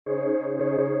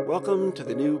Welcome to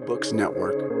the New Books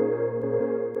Network.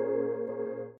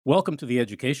 Welcome to the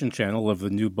Education Channel of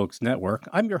the New Books Network.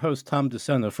 I'm your host, Tom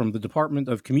DeSena, from the Department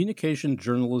of Communication,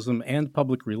 Journalism, and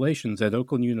Public Relations at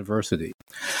Oakland University.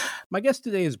 My guest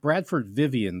today is Bradford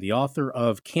Vivian, the author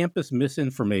of Campus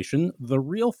Misinformation: The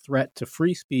Real Threat to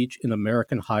Free Speech in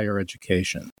American Higher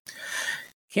Education.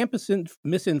 Campus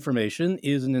Misinformation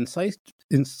is an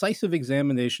incisive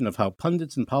examination of how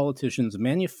pundits and politicians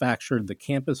manufactured the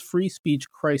campus free speech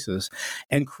crisis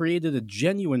and created a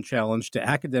genuine challenge to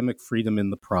academic freedom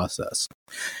in the process.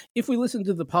 If we listen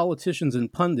to the politicians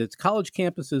and pundits, college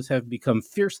campuses have become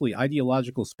fiercely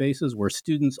ideological spaces where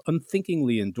students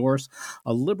unthinkingly endorse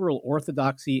a liberal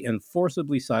orthodoxy and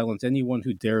forcibly silence anyone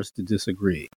who dares to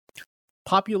disagree.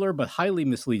 Popular but highly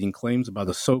misleading claims about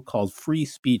a so-called free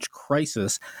speech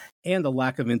crisis and a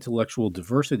lack of intellectual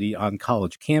diversity on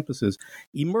college campuses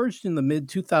emerged in the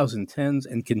mid-2010s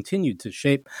and continued to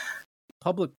shape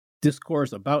public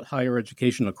discourse about higher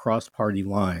education across party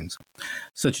lines.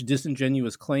 Such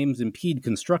disingenuous claims impede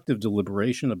constructive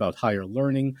deliberation about higher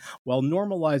learning while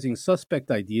normalizing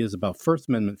suspect ideas about First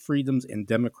Amendment freedoms and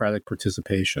democratic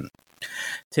participation.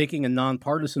 Taking a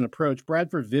nonpartisan approach,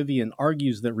 Bradford Vivian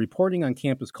argues that reporting on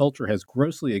campus culture has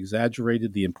grossly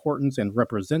exaggerated the importance and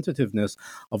representativeness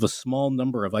of a small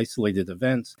number of isolated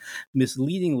events,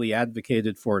 misleadingly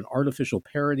advocated for an artificial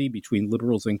parity between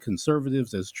liberals and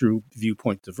conservatives as true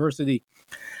viewpoint diversity,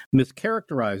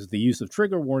 mischaracterized the use of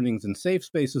trigger warnings in safe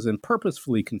spaces, and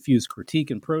purposefully confused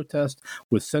critique and protest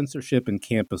with censorship and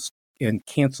campus and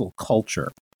cancel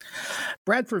culture.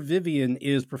 Bradford Vivian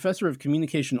is professor of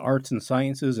communication arts and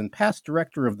sciences and past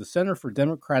director of the Center for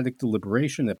Democratic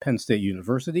Deliberation at Penn State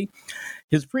University.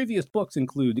 His previous books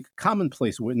include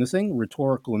Commonplace Witnessing,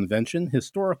 Rhetorical Invention,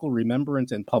 Historical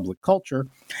Remembrance and Public Culture,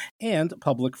 and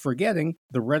Public Forgetting,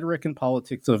 The Rhetoric and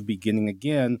Politics of Beginning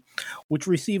Again, which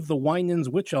received the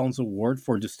Winans-Wych-Elms Award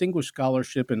for Distinguished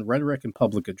Scholarship in Rhetoric and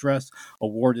Public Address,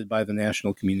 awarded by the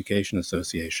National Communication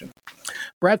Association.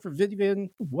 Bradford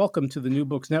Vivian, welcome to the New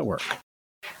Books Network.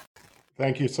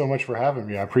 Thank you so much for having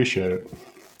me. I appreciate it.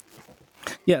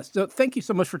 Yes, so thank you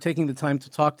so much for taking the time to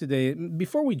talk today.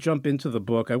 Before we jump into the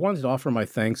book, I wanted to offer my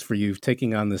thanks for you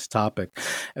taking on this topic.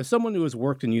 As someone who has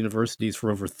worked in universities for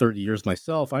over 30 years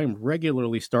myself, I am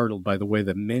regularly startled by the way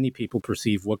that many people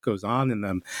perceive what goes on in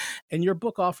them. And your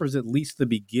book offers at least the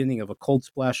beginning of a cold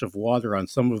splash of water on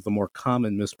some of the more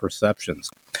common misperceptions.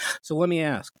 So let me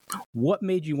ask, what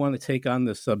made you want to take on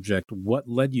this subject? What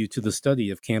led you to the study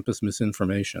of campus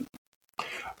misinformation?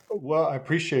 Well, I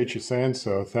appreciate you saying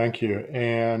so. Thank you.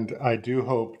 And I do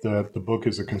hope that the book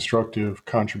is a constructive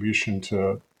contribution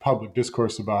to public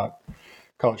discourse about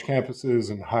college campuses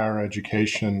and higher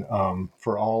education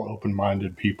for all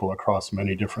open-minded people across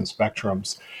many different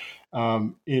spectrums.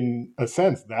 In a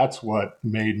sense, that's what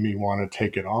made me want to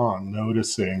take it on,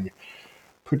 noticing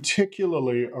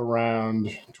particularly around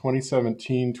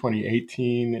 2017,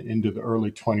 2018, into the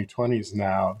early 2020s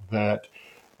now, that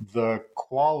the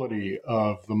quality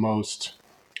of the most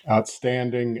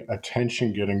outstanding,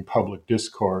 attention-getting public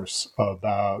discourse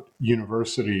about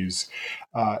universities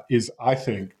is, I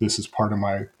think, this is part of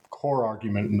my core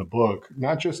argument in the book,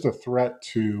 not just a threat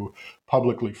to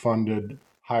publicly funded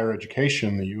higher education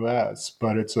in the U.S.,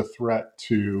 but it's a threat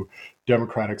to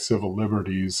democratic civil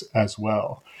liberties as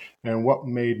well. And what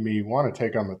made me want to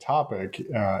take on the topic,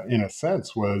 in a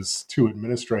sense, was two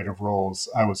administrative roles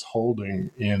I was holding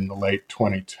in the late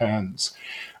 2010s.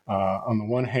 On the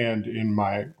one hand, in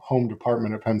my home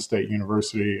department at Penn State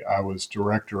University, I was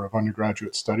director of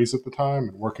undergraduate studies at the time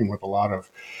and working with a lot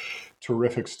of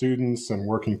terrific students and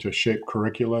working to shape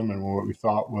curriculum and what we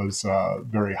thought was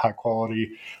very high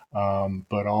quality,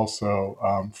 but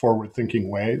also forward-thinking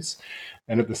ways.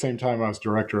 And at the same time, I was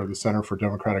director of the Center for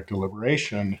Democratic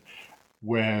Deliberation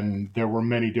when there were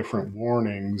many different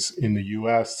warnings in the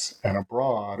US and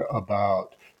abroad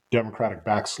about democratic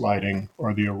backsliding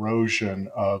or the erosion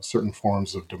of certain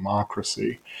forms of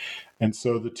democracy. And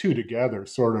so the two together,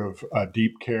 sort of a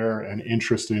deep care and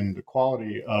interest in the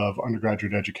quality of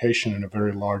undergraduate education in a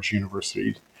very large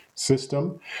university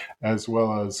system, as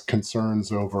well as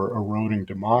concerns over eroding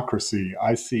democracy,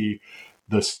 I see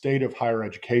the state of higher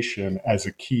education as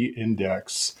a key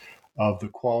index of the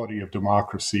quality of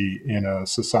democracy in a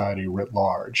society writ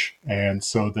large. And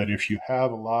so that if you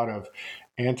have a lot of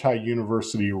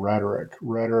anti-university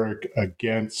rhetoric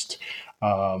against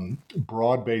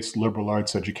broad-based liberal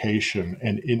arts education,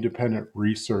 and independent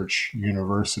research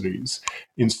universities,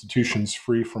 institutions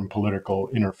free from political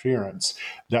interference.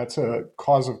 That's a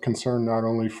cause of concern not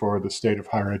only for the state of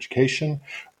higher education,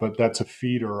 but that's a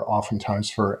feeder oftentimes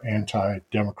for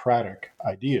anti-democratic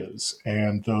ideas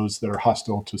and those that are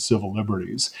hostile to civil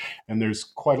liberties. And there's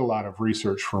quite a lot of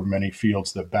research from many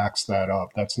fields that backs that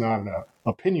up. That's not an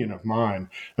opinion of mine.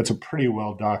 That's a pretty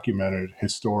well documented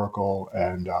historical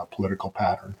and political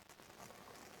pattern.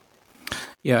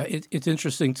 Yeah, it's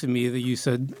interesting to me that you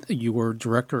said you were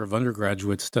director of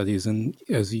undergraduate studies, and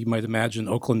as you might imagine,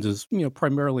 Oakland is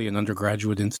primarily an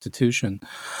undergraduate institution.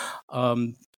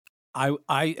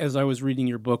 As I was reading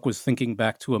your book, was thinking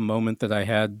back to a moment that I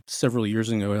had several years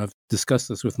ago, and I've discussed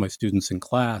this with my students in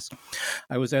class.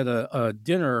 I was at a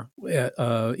dinner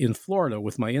in Florida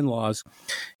with my in-laws,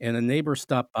 and a neighbor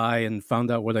stopped by and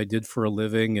found out what I did for a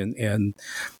living, and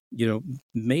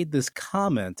made this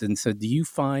comment and said, "Do you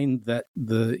find that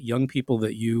the young people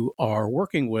that you are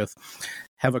working with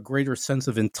have a greater sense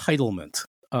of entitlement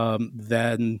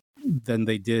than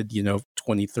they did,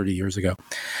 20, 30 years ago?"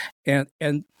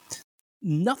 And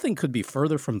nothing could be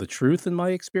further from the truth in my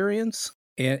experience.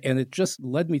 And it just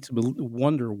led me to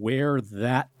wonder where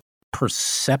that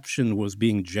perception was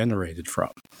being generated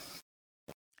from.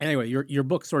 Anyway, your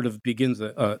book sort of begins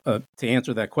to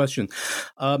answer that question.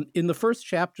 In the first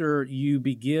chapter, you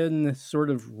begin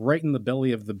sort of right in the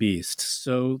belly of the beast.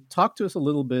 So talk to us a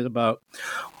little bit about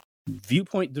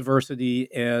viewpoint diversity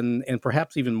and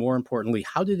perhaps even more importantly,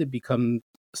 how did it become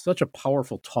such a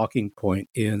powerful talking point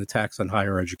in attacks on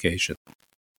higher education?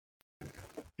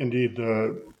 Indeed,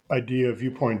 the idea of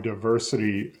viewpoint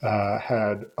diversity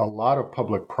had a lot of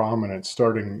public prominence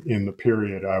starting in the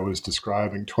period I was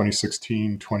describing,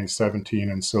 2016, 2017,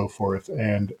 and so forth.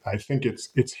 And I think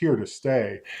it's here to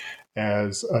stay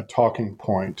as a talking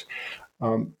point.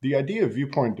 The idea of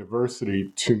viewpoint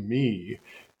diversity, to me,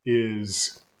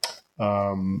 is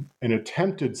an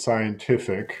attempted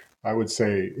scientific, I would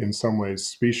say in some ways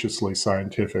speciously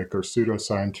scientific or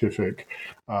pseudoscientific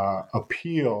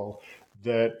appeal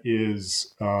that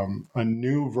is a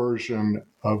new version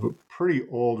of a pretty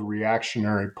old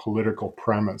reactionary political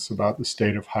premise about the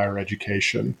state of higher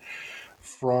education.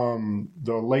 From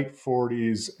the late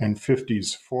 40s and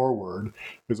 50s forward,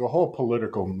 there's a whole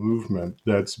political movement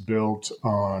that's built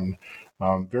on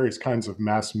various kinds of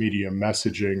mass media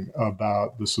messaging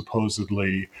about the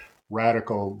supposedly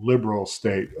radical liberal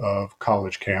state of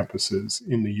college campuses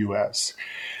in the US.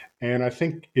 And I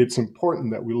think it's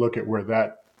important that we look at where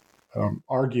that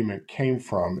argument came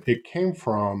from. It came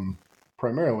from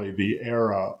primarily the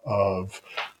era of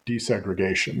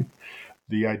desegregation.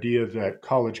 The idea that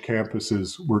college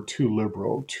campuses were too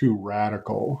liberal, too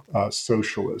radical,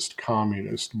 socialist,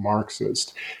 communist,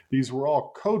 Marxist. These were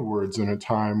all code words in a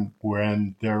time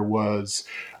when there was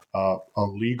a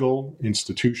legal,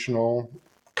 institutional,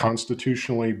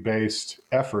 constitutionally based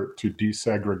effort to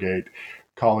desegregate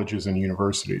colleges and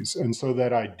universities. And so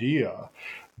that idea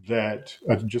that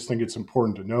I just think it's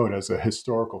important to note as a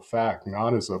historical fact,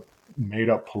 not as a made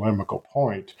up polemical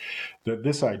point, that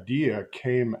this idea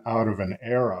came out of an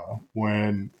era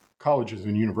when colleges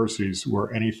and universities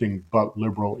were anything but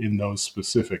liberal in those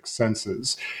specific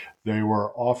senses. They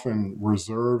were often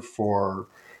reserved for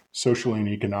socially and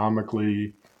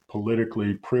economically,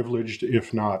 politically privileged,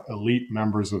 if not elite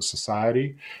members of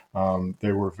society.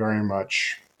 They were very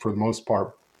much, for the most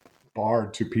part,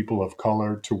 barred to people of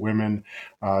color, to women,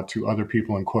 to other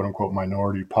people in quote unquote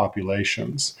minority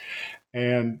populations.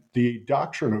 And the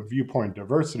doctrine of viewpoint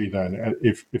diversity, then,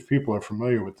 if people are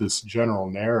familiar with this general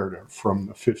narrative from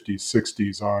the 50s,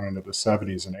 60s on into the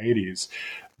 70s and 80s,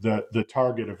 the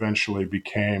target eventually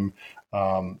became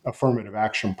affirmative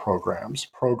action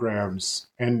programs,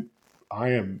 and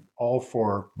I am all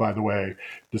for, by the way,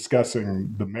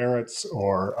 discussing the merits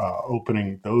or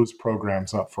opening those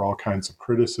programs up for all kinds of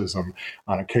criticism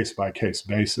on a case-by-case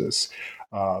basis.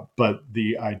 But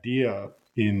the idea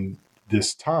in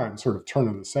this time, sort of turn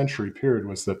of the century period,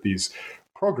 was that these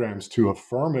programs to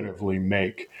affirmatively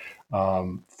make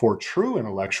for true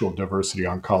intellectual diversity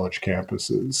on college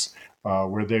campuses,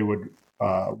 where they would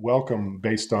welcome,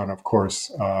 based on, of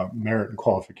course, merit and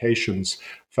qualifications,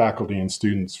 faculty and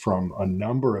students from a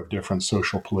number of different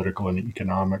social, political, and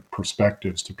economic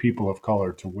perspectives, to people of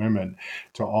color, to women,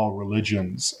 to all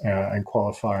religions, and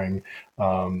qualifying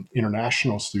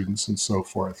international students and so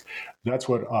forth. That's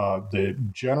what the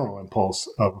general impulse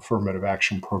of affirmative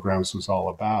action programs was all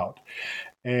about.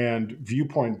 And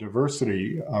viewpoint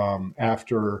diversity,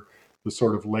 after the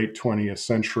sort of late 20th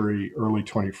century, early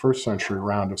 21st century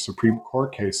round of Supreme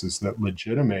Court cases that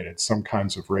legitimated some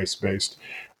kinds of race-based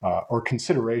or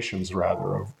considerations,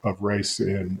 rather, of race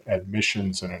in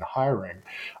admissions and in hiring.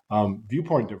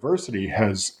 Viewpoint diversity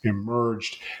has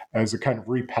emerged as a kind of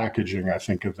repackaging, I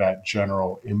think, of that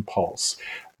general impulse.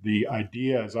 The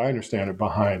idea, as I understand it,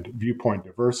 behind viewpoint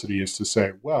diversity is to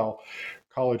say, well,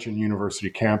 college and university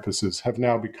campuses have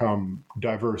now become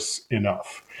diverse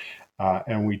enough.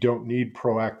 And we don't need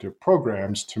proactive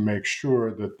programs to make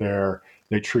sure that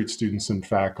they treat students and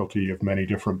faculty of many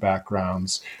different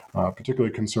backgrounds,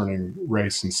 particularly concerning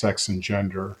race and sex and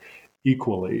gender,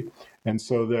 equally. And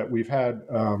so that we've had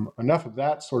enough of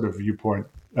that sort of viewpoint,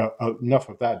 enough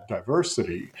of that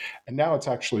diversity, and now it's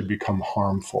actually become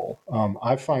harmful.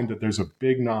 I find that there's a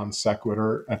big non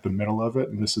sequitur at the middle of it,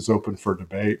 and this is open for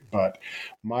debate, but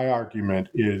my argument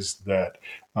is that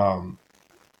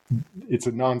it's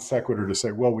a non sequitur to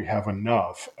say, well, we have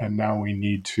enough, and now we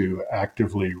need to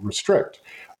actively restrict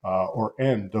or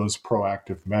end those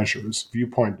proactive measures.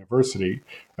 Viewpoint diversity,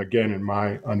 again, in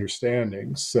my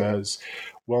understanding, says,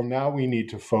 well, now we need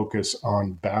to focus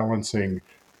on balancing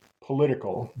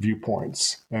political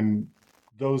viewpoints. And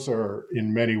those are,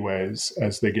 in many ways,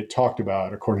 as they get talked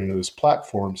about, according to this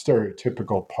platform,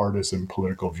 stereotypical partisan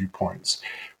political viewpoints,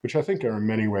 which I think are in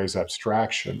many ways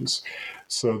abstractions.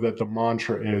 So that the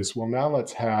mantra is, well, now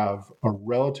let's have a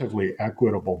relatively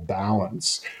equitable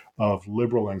balance of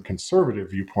liberal and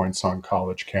conservative viewpoints on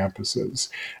college campuses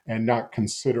and not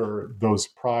consider those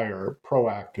prior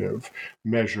proactive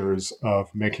measures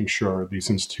of making sure these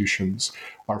institutions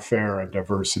are fair and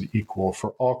diverse and equal for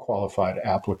all qualified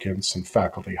applicants and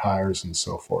faculty hires and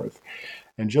so forth.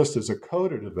 And just as a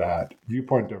coda to that,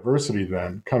 viewpoint diversity,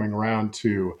 then, coming around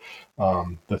to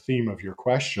the theme of your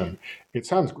question, it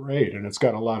sounds great and it's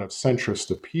got a lot of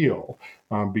centrist appeal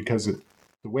because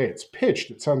the way it's pitched,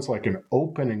 it sounds like an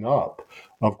opening up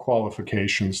of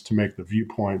qualifications to make the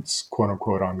viewpoints, quote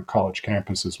unquote, on the college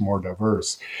campuses more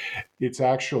diverse. It's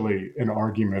actually an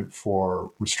argument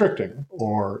for restricting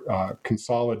or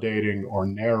consolidating or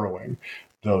narrowing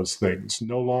those things,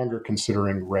 no longer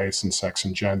considering race and sex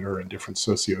and gender and different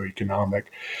socioeconomic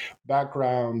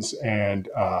backgrounds and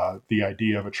the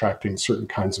idea of attracting certain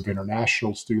kinds of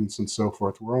international students and so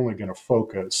forth. We're only going to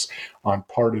focus on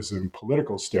partisan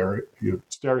political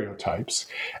stereotypes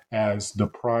as the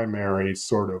primary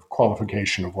sort of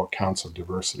qualification of what counts as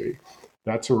diversity.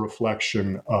 That's a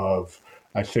reflection of,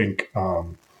 I think,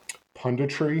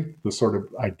 punditry, the sort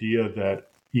of idea that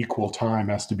equal time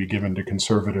has to be given to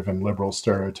conservative and liberal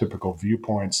stereotypical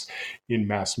viewpoints in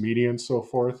mass media and so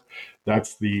forth.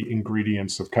 That's the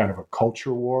ingredients of kind of a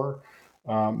culture war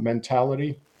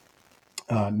mentality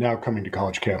now coming to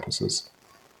college campuses.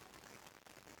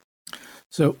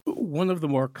 So one of the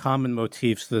more common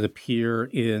motifs that appear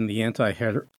in the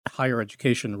anti-higher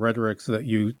education rhetorics that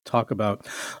you talk about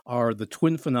are the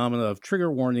twin phenomena of trigger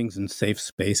warnings and safe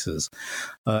spaces.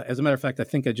 As a matter of fact, I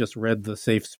think I just read the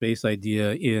safe space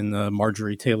idea in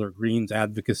Marjorie Taylor Greene's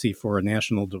Advocacy for a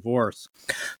National Divorce.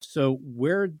 So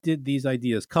where did these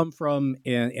ideas come from,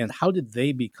 and how did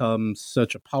they become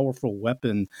such a powerful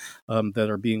weapon that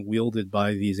are being wielded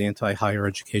by these anti-higher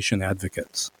education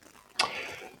advocates?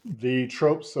 The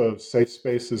tropes of safe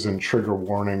spaces and trigger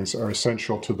warnings are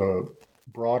essential to the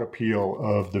broad appeal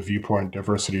of the viewpoint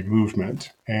diversity movement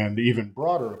and the even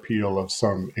broader appeal of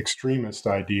some extremist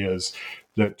ideas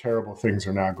that terrible things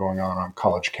are now going on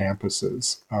college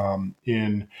campuses.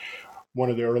 In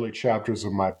one of the early chapters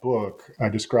of my book, I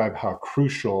describe how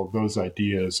crucial those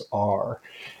ideas are.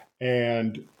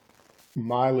 And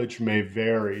mileage may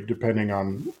vary depending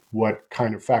on what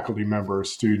kind of faculty member or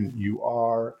student you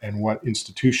are and what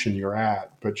institution you're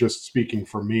at. But just speaking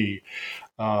for me,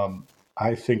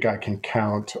 I think I can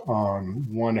count on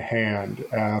one hand,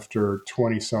 after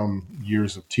 20-some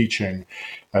years of teaching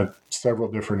at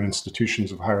several different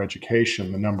institutions of higher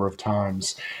education, the number of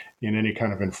times in any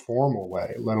kind of informal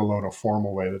way, let alone a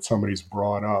formal way, that somebody's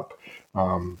brought up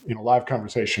in a live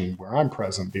conversation where I'm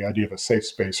present, the idea of a safe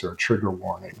space or a trigger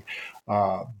warning.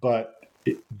 But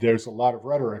there's a lot of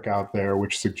rhetoric out there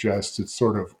which suggests it's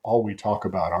sort of all we talk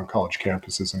about on college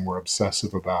campuses and we're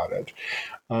obsessive about it.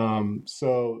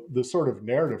 So the sort of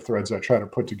narrative threads I try to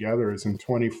put together is in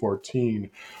 2014,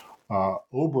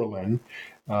 Oberlin,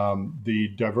 the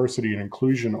Diversity and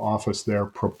Inclusion Office there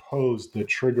proposed that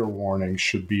trigger warnings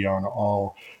should be on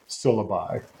all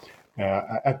syllabi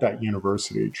at that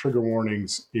university. Trigger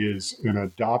warnings is an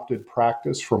adopted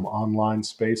practice from online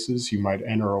spaces. You might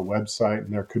enter a website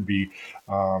and there could be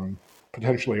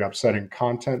potentially upsetting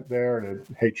content there. And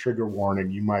hey, trigger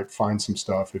warning, you might find some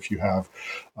stuff if you have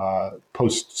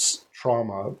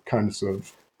post-trauma kinds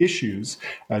of issues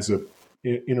as a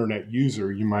internet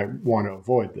user, you might want to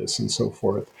avoid this and so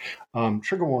forth.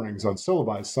 Trigger warnings on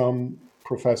syllabi, some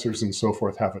professors and so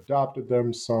forth have adopted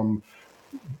them. Some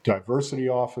diversity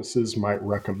offices might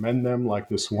recommend them, like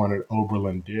this one at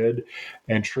Oberlin did.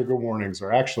 And trigger warnings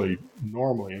are actually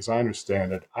normally, as I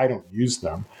understand it, I don't use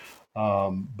them,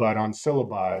 but on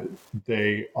syllabi,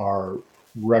 they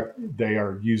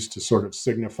are used to sort of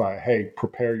signify, hey,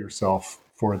 prepare yourself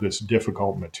for this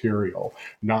difficult material,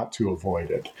 not to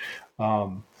avoid it.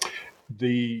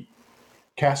 The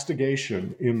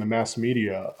castigation in the mass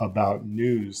media about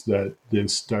news that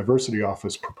this diversity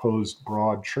office proposed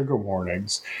broad trigger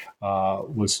warnings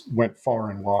went far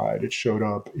and wide. It showed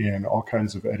up in all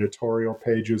kinds of editorial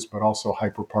pages, but also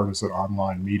hyperpartisan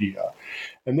online media.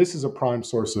 And this is a prime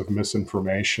source of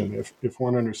misinformation. If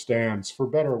one understands, for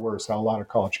better or worse, how a lot of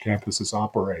college campuses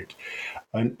operate,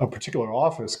 a particular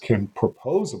office can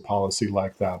propose a policy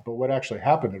like that. But what actually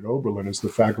happened at Oberlin is the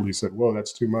faculty said, whoa,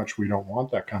 that's too much. We don't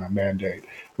want that kind of mandate.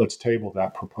 Let's table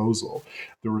that proposal.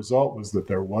 The result was that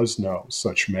there was no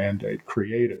such mandate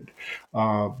created.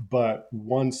 But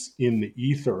once in the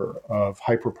ether of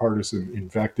hyperpartisan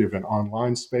invective in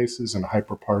online spaces and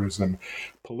hyperpartisan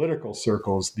political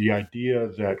circles, the idea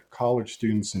that college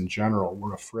students in general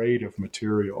were afraid of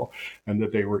material and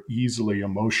that they were easily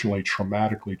emotionally,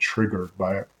 traumatically triggered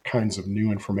by kinds of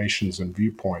new information and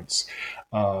viewpoints,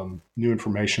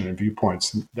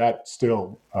 that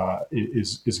still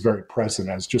is very present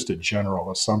as just a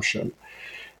general assumption.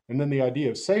 And then the idea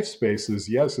of safe spaces,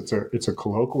 yes, it's a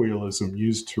colloquialism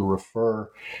used to refer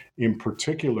in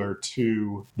particular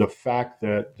to the fact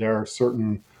that there are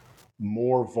certain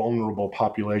more vulnerable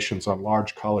populations on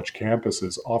large college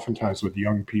campuses, oftentimes with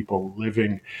young people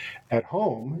living at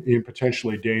home in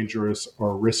potentially dangerous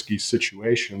or risky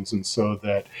situations. And so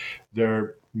that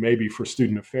there maybe for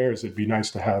student affairs, it'd be nice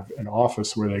to have an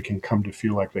office where they can come to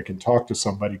feel like they can talk to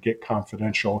somebody, get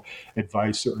confidential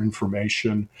advice or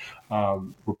information,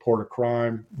 report a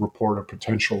crime, report a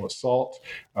potential assault.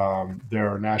 There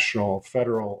are national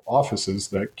federal offices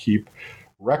that keep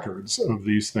records of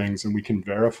these things, and we can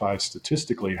verify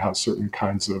statistically how certain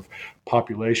kinds of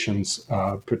populations,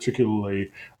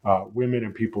 particularly women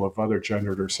and people of other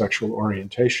gendered or sexual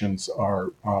orientations,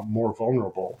 are more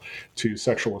vulnerable to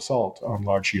sexual assault on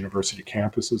large university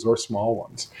campuses or small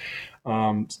ones.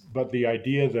 But the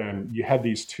idea then, you had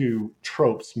these two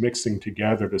tropes mixing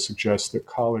together to suggest that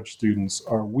college students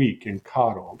are weak and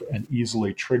coddled and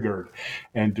easily triggered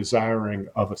and desiring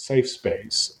of a safe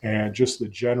space, and just the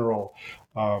general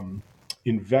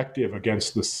invective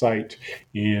against the site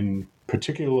in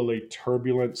particularly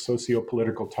turbulent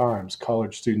socio-political times,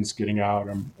 college students getting out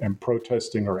and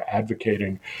protesting or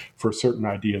advocating for certain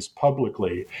ideas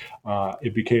publicly,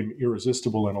 it became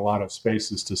irresistible in a lot of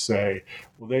spaces to say,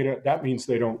 well, that means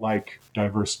they don't like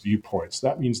diverse viewpoints.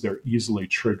 That means they're easily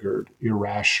triggered,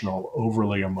 irrational,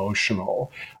 overly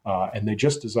emotional, and they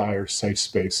just desire safe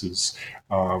spaces.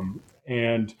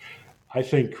 And I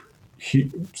think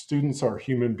students are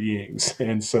human beings,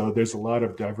 and so there's a lot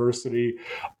of diversity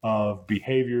of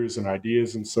behaviors and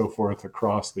ideas and so forth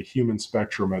across the human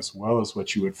spectrum, as well as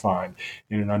what you would find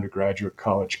in an undergraduate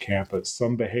college campus.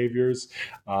 Some behaviors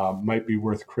might be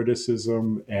worth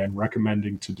criticism and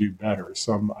recommending to do better.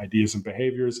 Some ideas and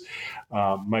behaviors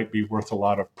might be worth a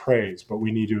lot of praise, but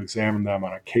we need to examine them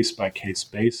on a case-by-case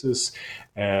basis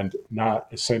and not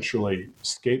essentially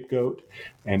scapegoat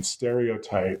and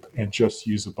stereotype and just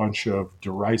use a bunch of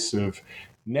derisive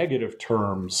negative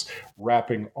terms,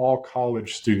 wrapping all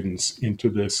college students into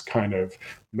this kind of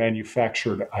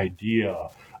manufactured idea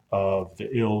of the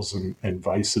ills and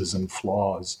vices and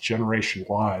flaws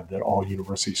generation-wide that all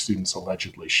university students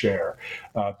allegedly share.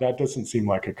 That doesn't seem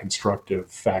like a constructive,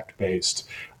 fact-based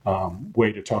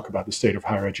way to talk about the state of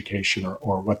higher education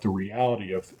or what the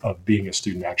reality of being a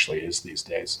student actually is these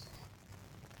days.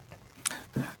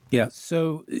 Yeah,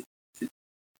 so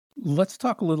let's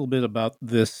talk a little bit about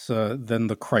this, then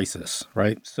the crisis,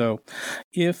 right? So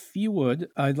if you would,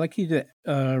 I'd like you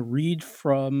to read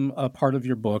from a part of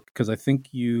your book, because I think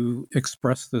you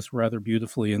express this rather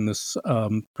beautifully in this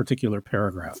particular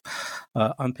paragraph.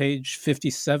 On page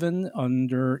 57,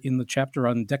 in the chapter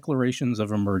on declarations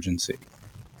of emergency.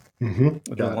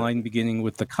 Mm-hmm. The line beginning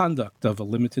with the conduct of a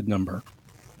limited number.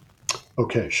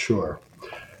 Okay, sure.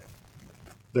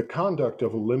 The conduct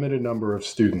of a limited number of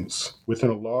students within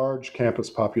a large campus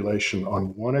population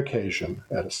on one occasion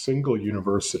at a single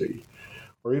university,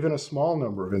 or even a small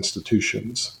number of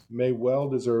institutions, may well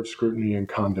deserve scrutiny and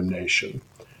condemnation.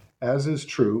 as is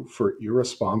true for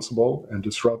irresponsible and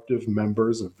disruptive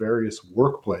members of various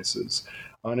workplaces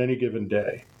on any given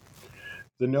day.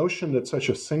 The notion that such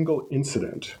a single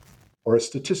incident, or a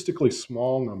statistically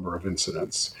small number of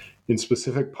incidents, in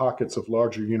specific pockets of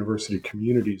larger university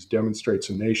communities demonstrates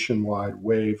a nationwide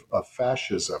wave of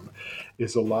fascism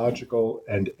is illogical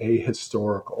and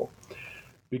ahistorical.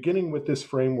 Beginning with this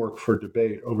framework for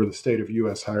debate over the state of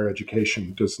U.S. higher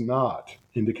education does not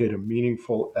indicate a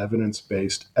meaningful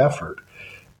evidence-based effort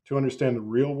to understand the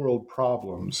real-world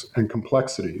problems and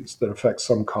complexities that affect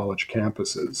some college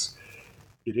campuses.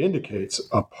 It indicates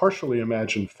a partially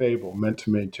imagined fable meant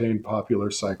to maintain popular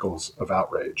cycles of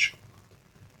outrage.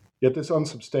 Yet this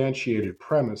unsubstantiated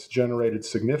premise generated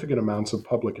significant amounts of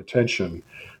public attention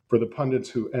for the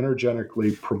pundits who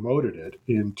energetically promoted it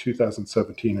in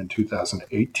 2017 and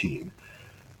 2018,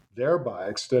 thereby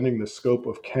extending the scope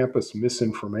of campus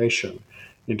misinformation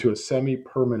into a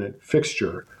semi-permanent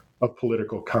fixture of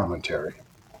political commentary.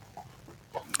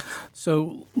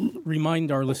 So,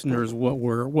 remind our listeners what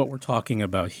we're talking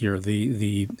about here.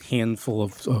 The handful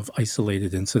of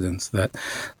isolated incidents that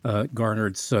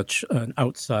garnered such an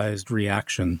outsized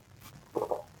reaction.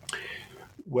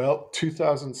 Well,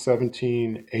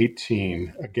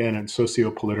 2017-18, again in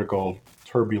socio-political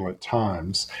turbulent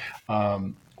times,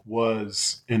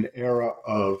 was an era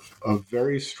of a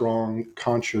very strong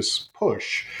conscious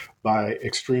push by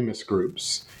extremist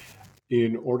groups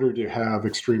in order to have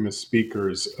extremist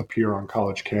speakers appear on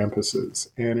college campuses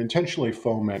and intentionally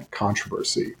foment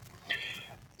controversy.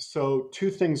 So, two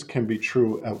things can be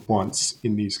true at once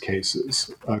in these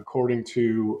cases, according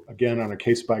to, again, on a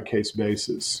case-by-case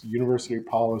basis, university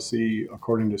policy,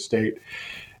 according to state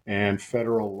and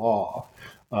federal law.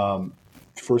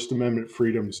 First Amendment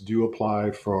freedoms do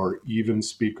apply for even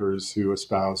speakers who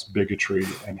espouse bigotry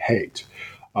and hate.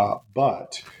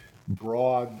 But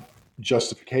broad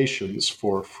justifications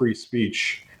for free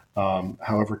speech,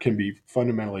 however, can be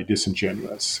fundamentally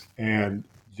disingenuous. And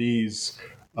these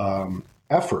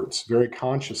efforts very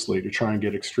consciously to try and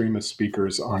get extremist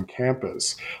speakers on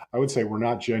campus, I would say were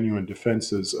not genuine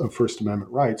defenses of First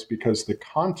Amendment rights because the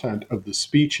content of the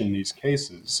speech in these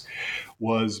cases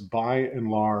was by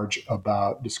and large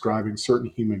about describing certain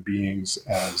human beings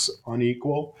as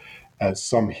unequal, as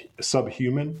some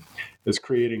subhuman, as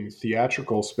creating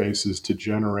theatrical spaces to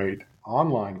generate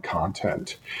online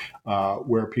content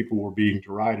where people were being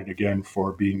derided again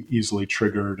for being easily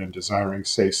triggered and desiring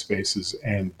safe spaces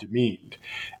and demeaned.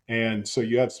 And so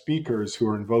you have speakers who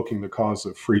are invoking the cause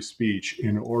of free speech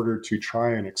in order to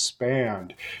try and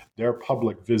expand their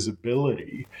public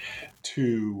visibility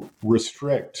to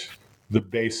restrict the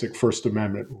basic First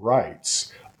Amendment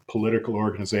rights, political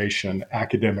organization,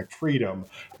 academic freedom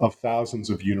of thousands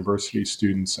of university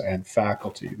students and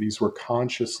faculty. These were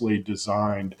consciously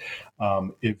designed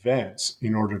events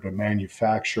in order to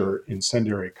manufacture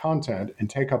incendiary content and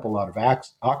take up a lot of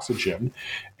oxygen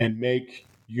and make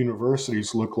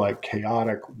universities look like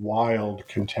chaotic, wild,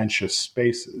 contentious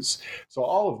spaces. So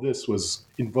all of this was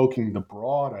invoking the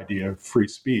broad idea of free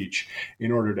speech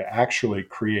in order to actually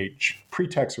create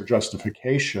pretexts or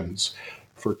justifications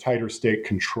for tighter state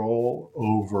control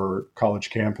over college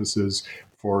campuses,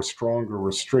 for stronger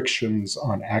restrictions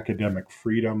on academic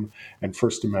freedom and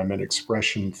First Amendment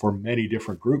expression for many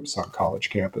different groups on college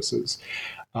campuses.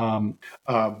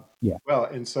 Well,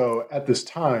 and so at this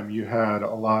time, you had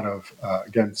a lot of,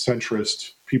 again,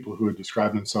 centrist people who would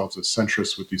describe themselves as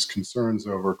centrists with these concerns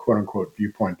over quote unquote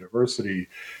viewpoint diversity,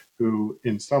 who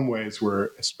in some ways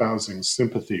were espousing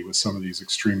sympathy with some of these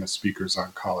extremist speakers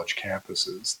on college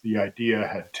campuses. The idea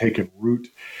had taken root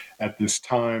at this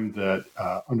time that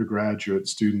undergraduate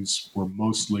students were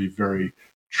mostly very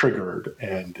triggered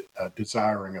and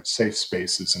desiring of safe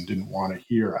spaces and didn't want to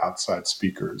hear outside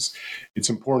speakers. It's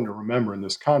important to remember in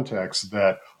this context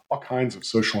that all kinds of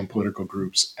social and political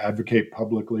groups advocate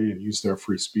publicly and use their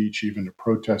free speech even to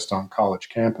protest on college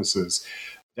campuses.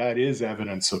 That is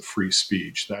evidence of free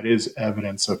speech. That is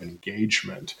evidence of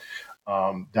engagement.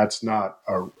 That's not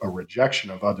a rejection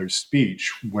of others'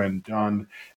 speech. When done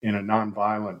in a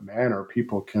nonviolent manner,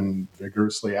 people can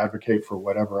vigorously advocate for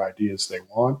whatever ideas they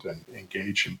want and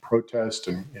engage in protest,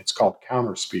 and it's called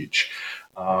counter speech.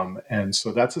 And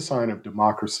so that's a sign of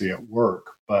democracy at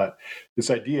work. But this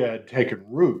idea had taken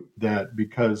root that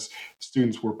because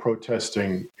students were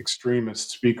protesting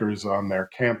extremist speakers on their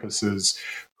campuses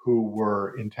who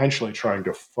were intentionally trying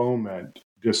to foment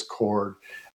discord,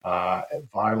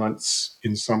 violence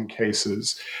in some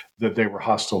cases, that they were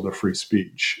hostile to free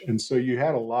speech. And so you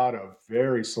had a lot of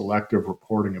very selective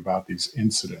reporting about these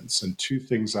incidents. And two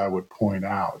things I would point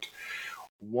out.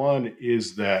 One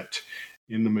is that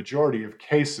in the majority of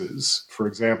cases, for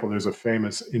example, there's a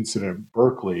famous incident at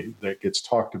Berkeley that gets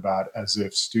talked about as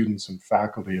if students and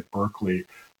faculty at Berkeley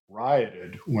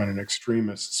rioted when an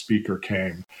extremist speaker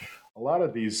came. A lot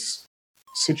of these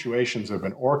situations have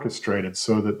been orchestrated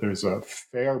so that there's a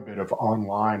fair bit of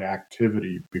online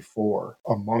activity before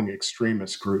among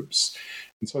extremist groups.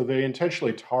 And so they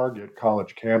intentionally target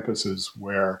college campuses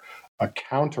where a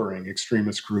countering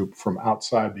extremist group from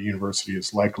outside the university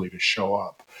is likely to show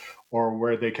up, or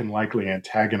where they can likely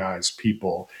antagonize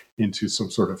people into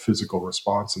some sort of physical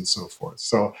response and so forth.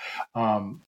 So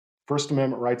First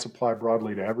Amendment rights apply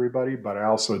broadly to everybody, but I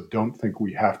also don't think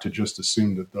we have to just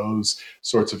assume that those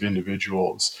sorts of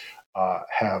individuals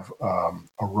have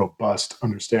a robust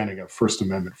understanding of First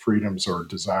Amendment freedoms or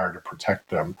desire to protect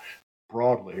them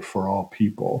broadly for all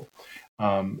people.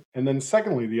 And then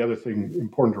secondly, the other thing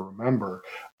important to remember,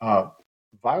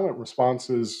 violent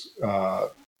responses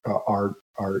are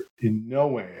in no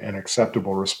way an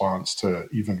acceptable response to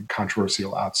even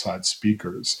controversial outside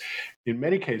speakers. In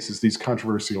many cases, these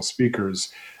controversial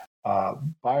speakers,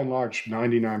 by and large,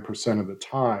 99% of the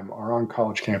time, are on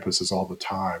college campuses all the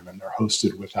time, and they're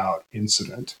hosted without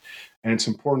incident. And it's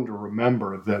important to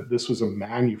remember that this was a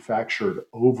manufactured,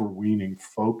 overweening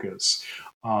focus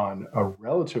on a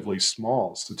relatively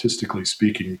small, statistically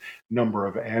speaking, number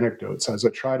of anecdotes. As I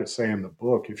try to say in the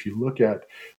book, if you look at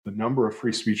the number of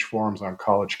free speech forums on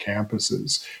college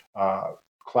campuses,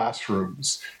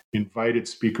 classrooms, invited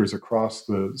speakers across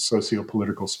the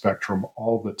socio-political spectrum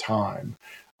all the time,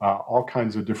 all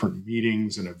kinds of different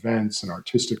meetings and events and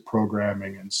artistic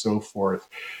programming and so forth.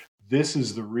 This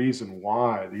is the reason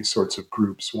why these sorts of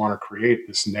groups want to create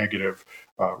this negative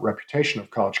reputation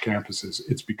of college campuses.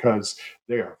 It's because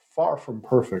they are far from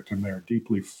perfect and they're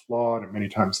deeply flawed, and many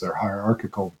times they're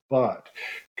hierarchical. But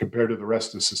compared to the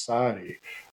rest of society,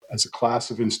 as a class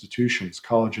of institutions,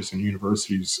 colleges and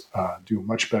universities do a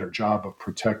much better job of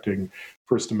protecting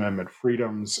First Amendment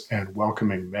freedoms and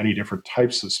welcoming many different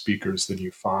types of speakers than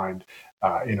you find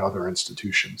in other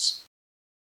institutions.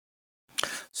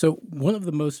 So one of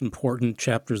the most important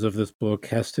chapters of this book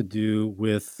has to do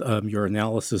with your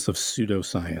analysis of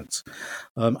pseudoscience.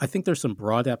 I think there's some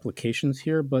broad applications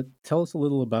here, but tell us a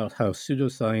little about how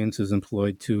pseudoscience is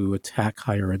employed to attack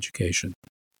higher education.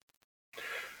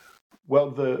 Well,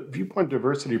 the viewpoint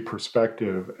diversity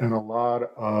perspective and a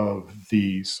lot of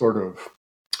the sort of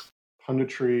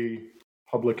punditry,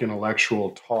 public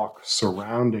intellectual talk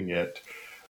surrounding it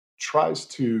tries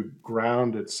to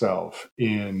ground itself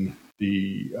in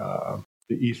the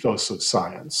ethos of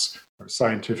science or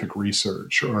scientific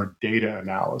research or data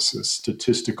analysis,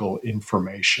 statistical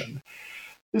information.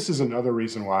 This is another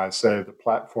reason why I say the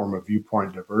platform of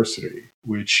viewpoint diversity,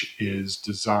 which is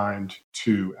designed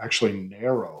to actually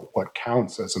narrow what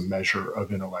counts as a measure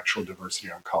of intellectual diversity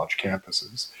on college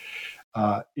campuses,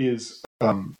 is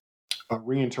a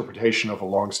reinterpretation of a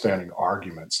longstanding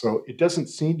argument. So it doesn't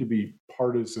seem to be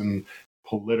partisan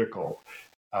political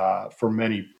for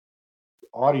many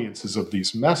audiences of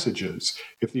these messages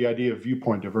if the idea of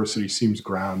viewpoint diversity seems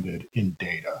grounded in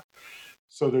data.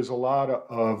 So there's a lot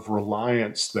of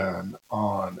reliance then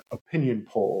on opinion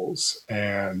polls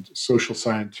and social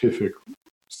scientific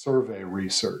survey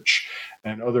research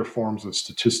and other forms of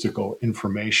statistical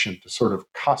information to sort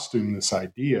of costume this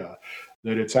idea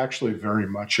that it's actually very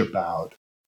much about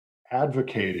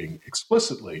advocating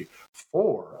explicitly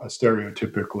for a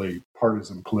stereotypically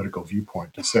partisan political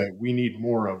viewpoint, to say we need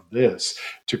more of this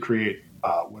to create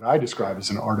what I describe as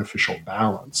an artificial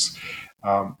balance.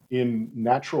 In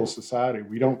natural society,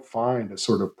 we don't find a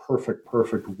sort of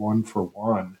perfect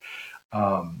one-for-one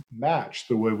match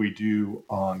the way we do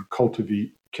on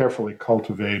carefully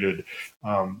cultivated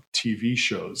TV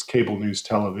shows, cable news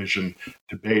television,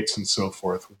 debates, and so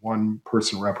forth. One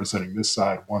person representing this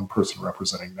side, one person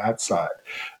representing that side.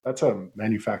 That's a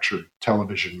manufactured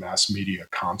television mass media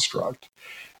construct.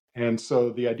 And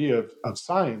so the idea of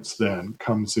science then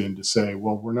comes in to say,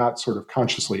 well, we're not sort of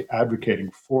consciously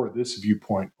advocating for this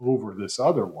viewpoint over this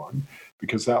other one,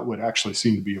 because that would actually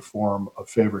seem to be a form of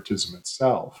favoritism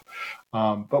itself.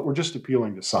 But we're just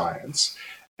appealing to science.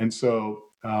 And so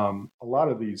a lot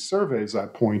of these surveys I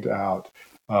point out,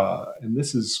 and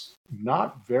this is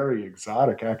not very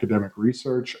exotic academic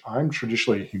research. I'm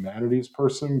traditionally a humanities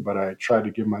person, but I try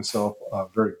to give myself a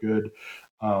very good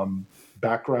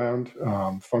background,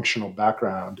 functional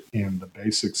background in the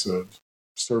basics of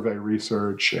survey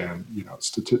research and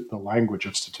the language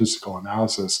of statistical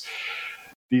analysis.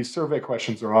 These survey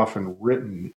questions are often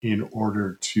written in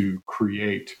order to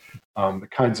create the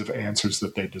kinds of answers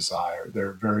that they desire. There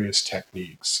are various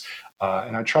techniques.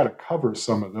 And I try to cover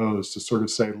some of those to sort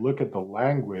of say, look at the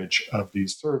language of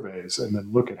these surveys and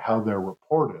then look at how they're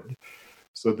reported,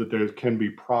 so that there can be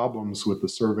problems with the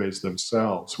surveys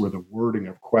themselves where the wording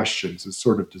of questions is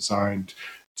sort of designed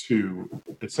to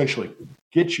essentially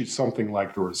get you something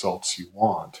like the results you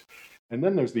want. And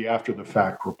then there's the after the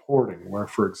fact reporting, where,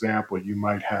 for example, you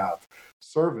might have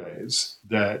surveys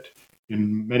that,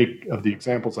 in many of the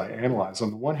examples I analyze,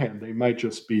 on the one hand, they might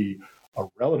just be a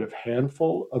relative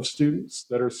handful of students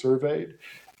that are surveyed,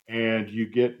 and you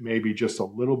get maybe just a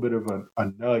little bit of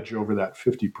a nudge over that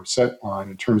 50% line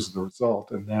in terms of the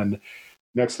result. And then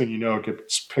next thing you know, it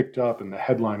gets picked up, and the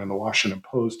headline in the Washington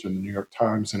Post and the New York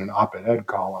Times in an op-ed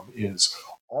column is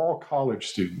all college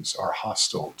students are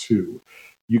hostile to.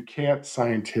 You can't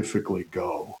scientifically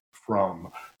go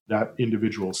from that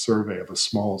individual survey of a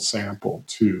small sample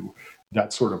to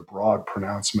that sort of broad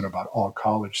pronouncement about all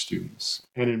college students.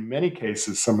 And in many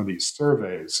cases, some of these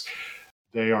surveys,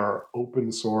 they are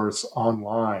open source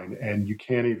online, and you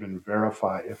can't even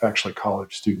verify if actually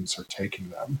college students are taking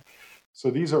them.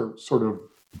 So these are sort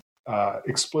of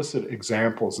explicit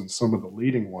examples, and some of the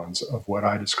leading ones, of what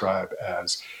I describe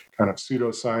as kind of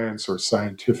pseudoscience or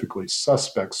scientifically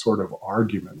suspect sort of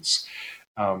arguments.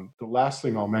 The last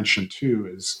thing I'll mention too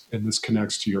is, and this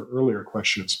connects to your earlier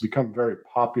question, it's become very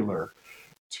popular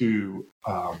to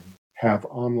have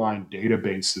online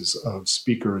databases of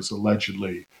speakers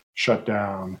allegedly shut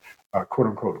down, quote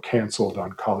unquote, canceled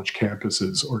on college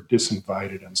campuses or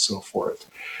disinvited and so forth.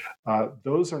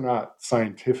 Those are not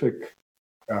scientific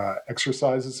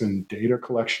exercises in data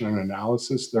collection and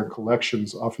analysis. They're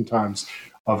collections oftentimes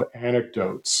of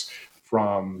anecdotes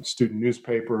from student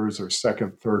newspapers or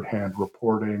second, third hand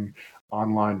reporting,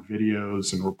 online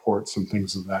videos and reports and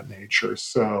things of that nature.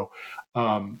 So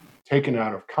taken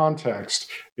out of context,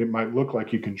 it might look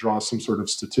like you can draw some sort of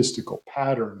statistical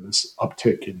pattern, this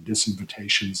uptick in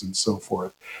disinvitations and so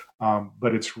forth.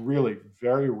 But it's really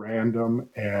very random.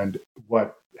 And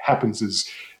what happens is,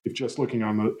 if just looking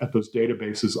at those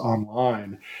databases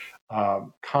online,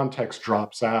 context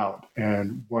drops out,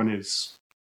 and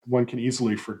one can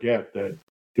easily forget that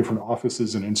different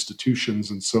offices and institutions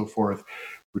and so forth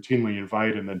routinely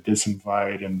invite and then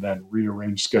disinvite and then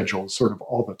rearrange schedules sort of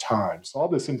all the time. So all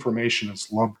this information is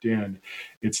lumped in.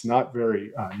 It's not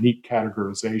very neat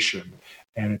categorization,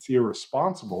 and it's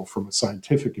irresponsible from a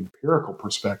scientific empirical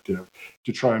perspective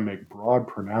to try and make broad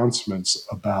pronouncements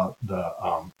about the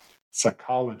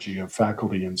psychology of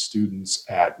faculty and students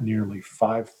at nearly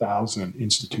 5,000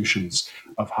 institutions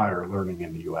of higher learning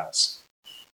in the U.S.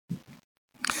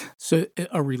 So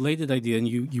a related idea, and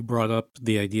you brought up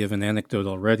the idea of an anecdote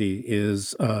already,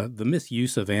 is the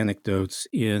misuse of anecdotes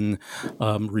in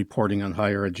reporting on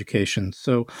higher education.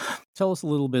 So tell us a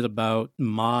little bit about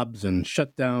mobs and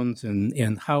shutdowns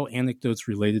and how anecdotes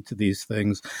related to these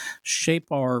things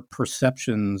shape our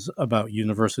perceptions about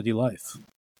university life.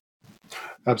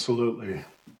 Absolutely.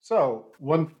 So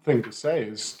one thing to say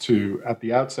is to, at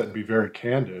the outset, be very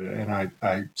candid, and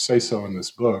I say so in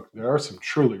this book. There are some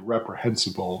truly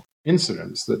reprehensible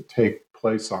incidents that take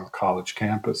place on college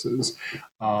campuses,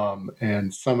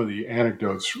 and some of the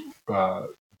anecdotes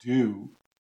do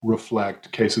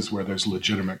reflect cases where there's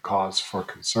legitimate cause for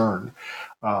concern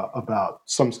about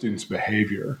some students'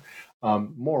 behavior.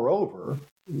 Moreover,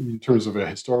 in terms of a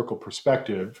historical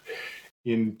perspective,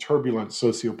 in turbulent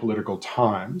sociopolitical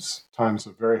times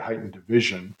of very heightened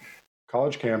division,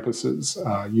 college campuses,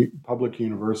 public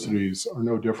universities are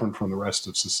no different from the rest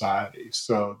of society.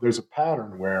 So there's a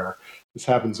pattern where this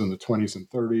happens in the 20s and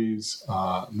 30s,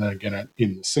 and then again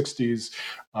in the 60s.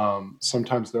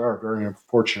 Sometimes there are very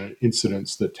unfortunate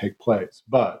incidents that take place,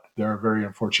 but there are very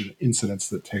unfortunate incidents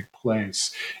that take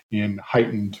place in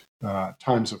heightened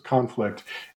times of conflict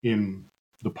in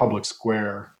the public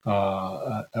square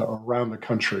around the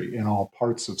country in all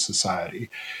parts of society.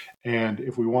 And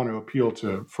if we want to appeal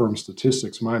to firm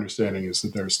statistics, my understanding is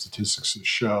that there are statistics that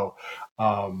show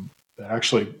that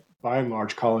actually, by and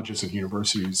large, colleges and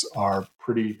universities are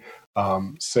pretty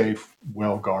safe,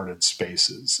 well-guarded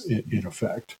spaces, in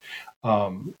effect.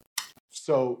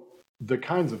 So the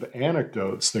kinds of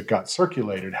anecdotes that got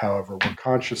circulated, however, were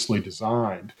consciously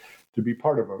designed to be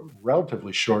part of a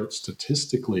relatively short,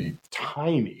 statistically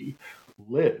tiny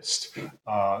list,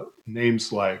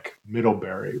 names like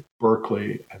Middlebury,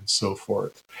 Berkeley, and so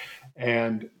forth.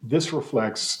 And this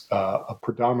reflects a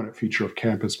predominant feature of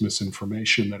campus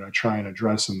misinformation that I try and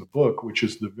address in the book, which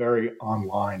is the very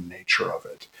online nature of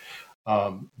it.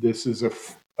 This is a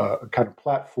kind of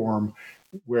platform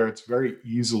where it's very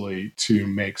easily to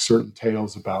make certain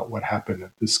tales about what happened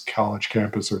at this college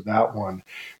campus or that one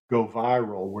go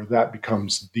viral, where that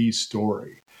becomes the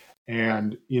story.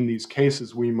 And in these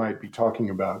cases, we might be talking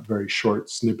about very short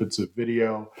snippets of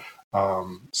video,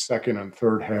 second and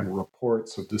third hand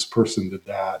reports of this person did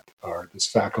that, or this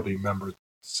faculty member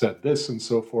said this, and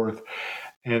so forth.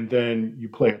 And then you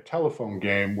play a telephone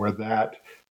game where that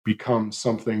becomes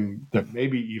something that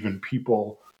maybe even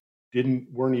people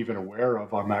weren't even aware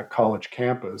of on that college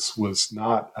campus, was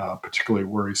not a particularly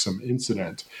worrisome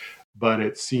incident, but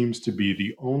it seems to be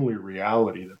the only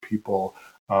reality that people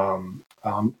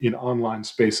in online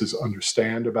spaces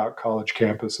understand about college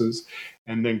campuses,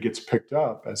 and then gets picked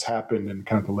up, as happened in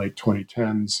kind of the late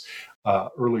 2010s,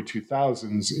 early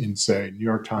 2000s, in, say, New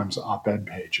York Times op-ed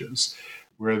pages,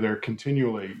 where they're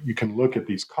continually, you can look at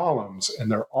these columns and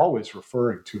they're always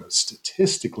referring to a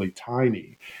statistically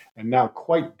tiny and now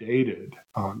quite dated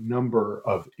number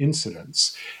of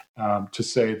incidents, to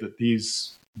say that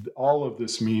all of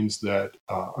this means that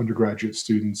undergraduate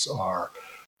students are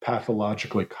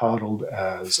pathologically coddled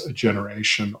as a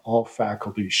generation. All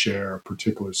faculty share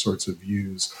particular sorts of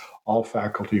views. All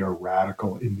faculty are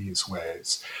radical in these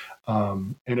ways.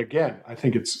 And again, I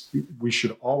think we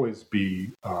should always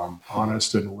be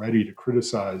honest and ready to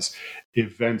criticize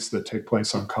events that take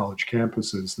place on college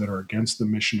campuses that are against the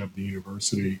mission of the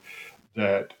university,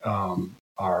 that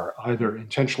are either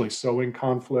intentionally sowing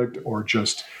conflict or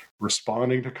just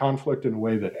responding to conflict in a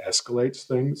way that escalates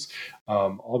things.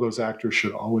 All those actors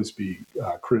should always be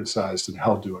criticized and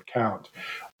held to account.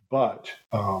 But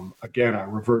again, I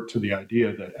revert to the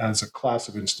idea that as a class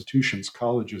of institutions,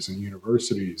 colleges and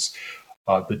universities,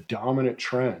 the dominant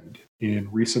trend in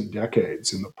recent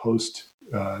decades in the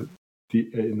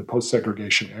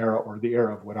post-segregation era, or the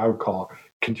era of what I would call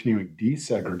continuing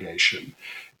desegregation,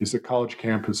 is that college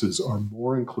campuses are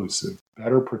more inclusive,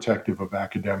 better protective of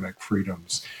academic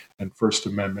freedoms and First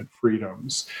Amendment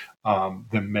freedoms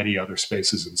than many other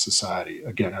spaces in society,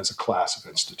 again, as a class of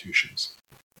institutions.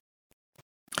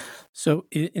 So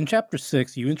in Chapter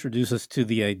 6, you introduce us to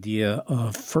the idea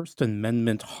of First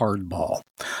Amendment hardball.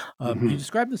 You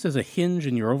describe this as a hinge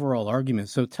in your overall argument.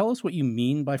 So tell us what you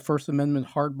mean by First Amendment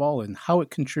hardball and how it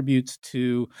contributes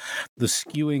to the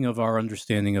skewing of our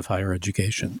understanding of higher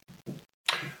education.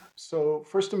 So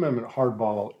First Amendment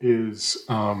hardball is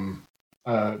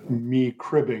me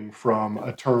cribbing from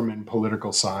a term in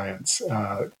political science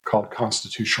called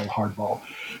constitutional hardball.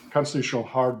 Constitutional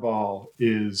hardball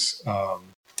is a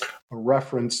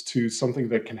reference to something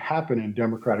that can happen in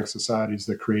democratic societies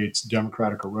that creates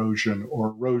democratic erosion or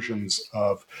erosions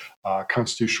of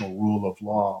constitutional rule of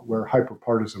law, where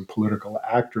hyperpartisan political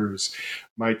actors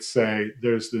might say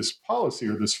there's this policy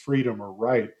or this freedom or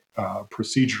right,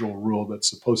 procedural rule that's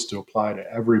supposed to apply to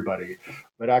everybody,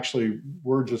 but actually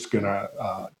we're just going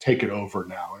to take it over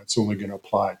now, and it's only going to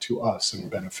apply to us and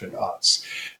benefit us.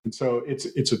 And so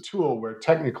it's a tool where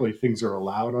technically things are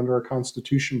allowed under a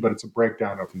constitution, but it's a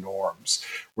breakdown of norms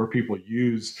where people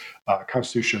use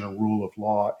constitution and rule of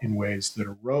law in ways that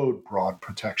erode broad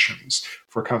protections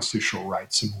for constitutional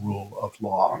rights and rule of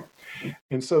law.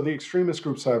 And so the extremist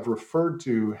groups I've referred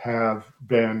to have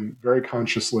been very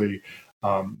consciously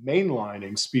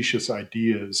mainlining specious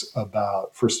ideas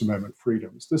about First Amendment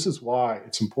freedoms. This is why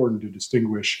it's important to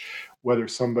distinguish whether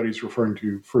somebody's referring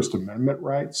to First Amendment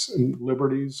rights and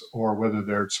liberties, or whether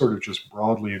they're sort of just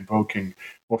broadly invoking,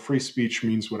 well, free speech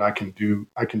means what I can do.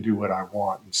 I can do what I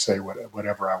want and say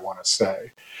whatever I want to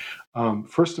say.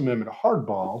 First Amendment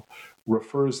hardball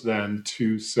refers then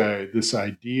to, say, this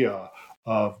idea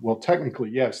of, well,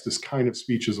 technically, yes, this kind of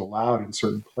speech is allowed in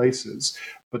certain places,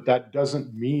 but that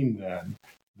doesn't mean then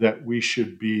that we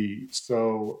should be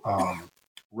so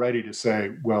ready to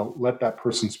say, well, let that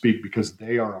person speak because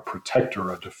they are a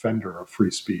protector, a defender of free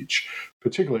speech.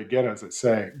 Particularly, again, as I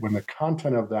say, when the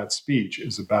content of that speech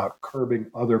is about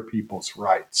curbing other people's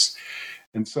rights.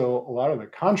 And so a lot of the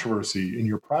controversy in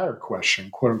your prior question,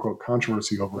 quote unquote,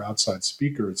 controversy over outside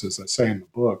speakers, as I say in the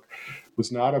book,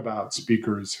 was not about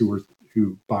speakers who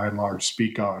by and large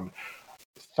speak on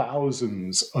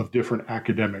thousands of different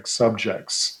academic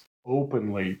subjects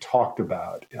openly talked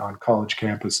about on college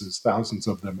campuses, thousands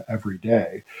of them every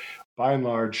day. By and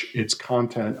large, it's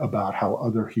content about how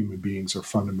other human beings are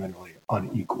fundamentally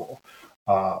unequal,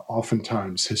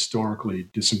 oftentimes historically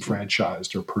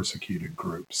disenfranchised or persecuted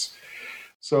groups.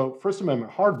 So First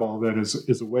Amendment hardball then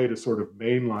is a way to sort of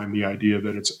mainline the idea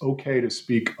that it's okay to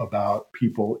speak about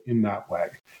people in that way,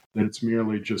 that it's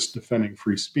merely just defending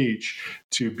free speech,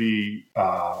 to be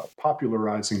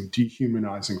popularizing,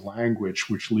 dehumanizing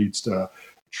language, which leads to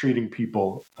treating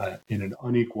people in an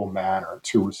unequal manner,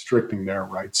 to restricting their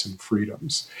rights and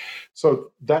freedoms.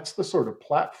 So that's the sort of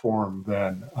platform,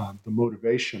 then, the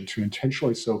motivation to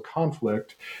intentionally sow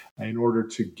conflict in order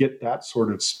to get that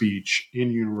sort of speech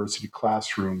in university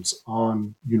classrooms,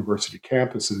 on university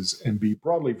campuses, and be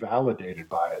broadly validated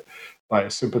by it, by a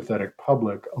sympathetic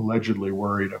public allegedly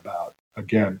worried about,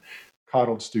 again,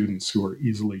 coddled students who are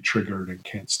easily triggered and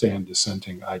can't stand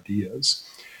dissenting ideas.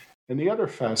 And the other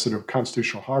facet of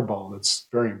constitutional hardball that's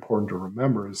very important to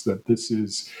remember is that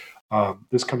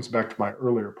this comes back to my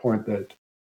earlier point that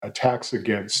attacks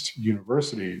against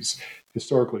universities,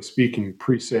 historically speaking,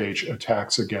 presage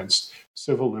attacks against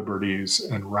civil liberties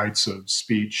and rights of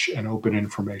speech and open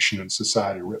information in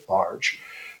society writ large.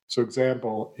 So,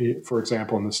 for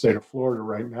example, in the state of Florida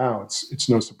right now, it's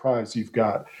no surprise you've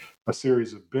got a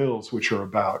series of bills which are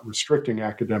about restricting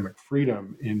academic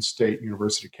freedom in state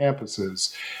university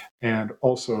campuses and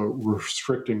also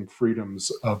restricting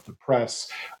freedoms of the press,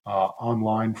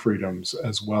 online freedoms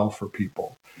as well for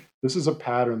people. This is a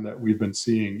pattern that we've been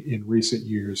seeing in recent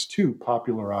years, too,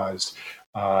 popularized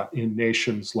in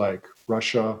nations like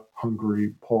Russia,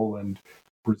 Hungary, Poland,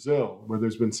 Brazil, where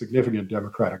there's been significant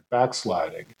democratic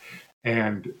backsliding.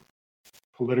 And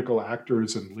political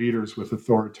actors and leaders with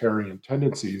authoritarian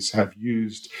tendencies have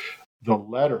used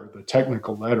the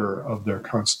technical letter of their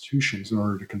constitutions in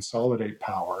order to consolidate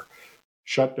power,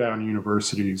 shut down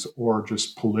universities, or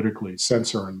just politically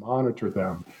censor and monitor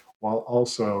them, while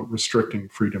also restricting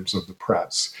freedoms of the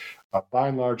press. By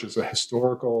and large, it's a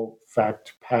historical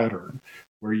fact pattern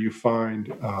where you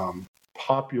find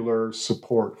popular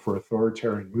support for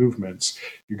authoritarian movements.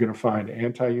 You're going to find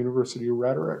anti-university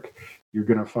rhetoric. You're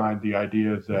going to find the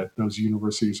idea that those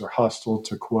universities are hostile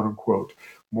to quote unquote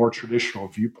more traditional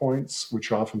viewpoints,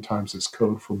 which oftentimes is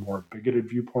code for more bigoted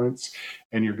viewpoints.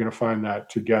 And you're going to find that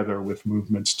together with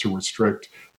movements to restrict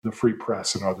the free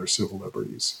press and other civil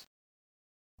liberties.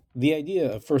 The idea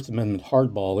of First Amendment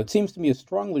hardball, it seems to me, is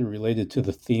strongly related to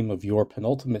the theme of your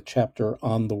penultimate chapter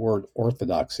on the word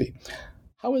orthodoxy.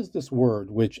 How has this word,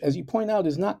 which, as you point out,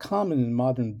 is not common in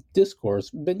modern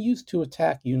discourse, been used to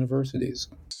attack universities?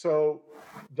 So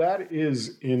that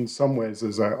is, in some ways,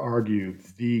 as I argue,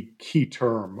 the key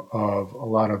term of a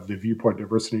lot of the viewpoint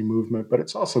diversity movement, but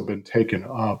it's also been taken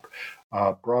up,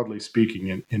 broadly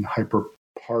speaking, in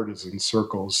hyper-partisan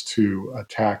circles to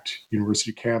attack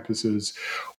university campuses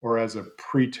or as a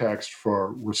pretext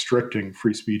for restricting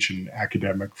free speech and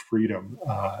academic freedom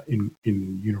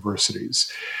in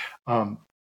universities.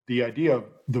 The idea of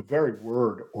the very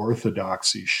word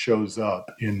orthodoxy shows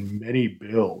up in many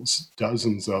bills,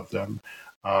 dozens of them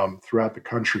throughout the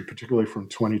country, particularly from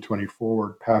 2020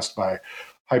 forward, passed by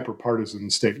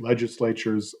hyperpartisan state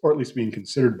legislatures, or at least being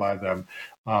considered by them,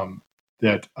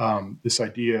 that this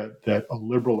idea that a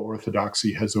liberal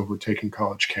orthodoxy has overtaken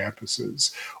college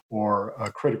campuses, or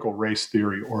a critical race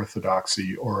theory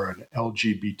orthodoxy, or an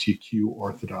LGBTQ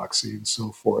orthodoxy, and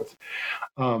so forth.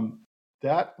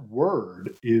 That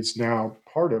word is now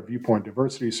part of viewpoint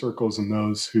diversity circles and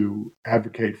those who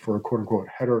advocate for a quote unquote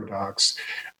heterodox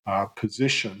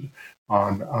position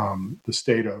on the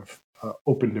state of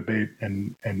open debate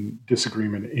and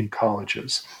disagreement in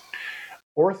colleges.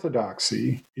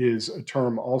 Orthodoxy is a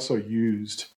term also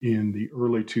used in the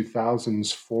early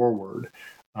 2000s forward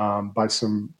by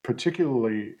some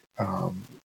particularly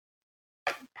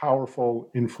powerful,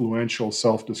 influential,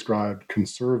 self-described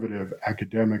conservative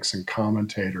academics and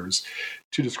commentators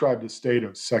to describe the state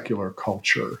of secular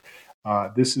culture.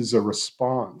 This is a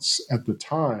response at the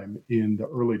time in the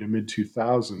early to mid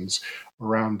 2000s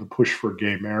around the push for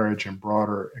gay marriage and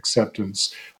broader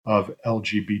acceptance of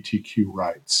LGBTQ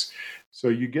rights. So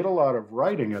you get a lot of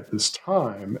writing at this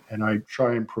time, and I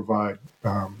try and provide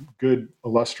good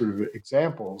illustrative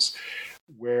examples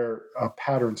where a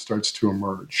pattern starts to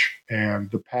emerge. And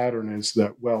the pattern is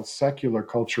that, well, secular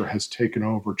culture has taken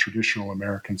over traditional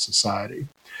American society.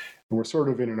 And we're sort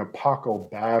of in an epochal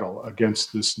battle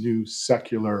against this new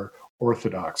secular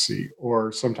orthodoxy,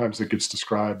 or sometimes it gets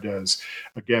described as,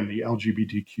 again, the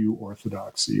LGBTQ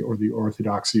orthodoxy, or the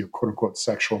orthodoxy of quote unquote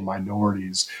sexual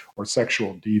minorities or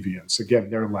sexual deviance. Again,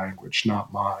 their language,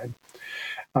 not mine.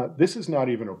 This is not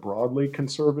even a broadly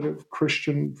conservative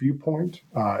Christian viewpoint.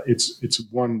 It's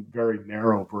one very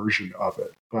narrow version of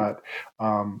it. But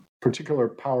particular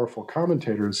powerful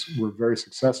commentators were very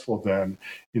successful then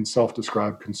in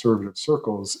self-described conservative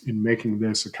circles in making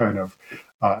this a kind of,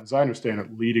 as I understand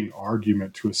it, leading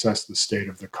argument to assess the state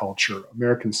of the culture.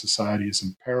 American society is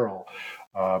in peril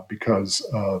because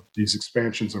of these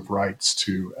expansions of rights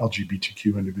to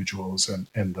LGBTQ individuals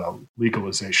and the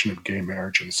legalization of gay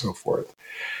marriage and so forth.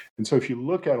 And so if you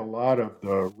look at a lot of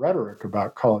the rhetoric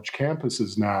about college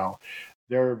campuses now,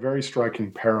 there are very striking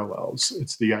parallels.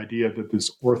 It's the idea that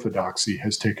this orthodoxy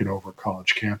has taken over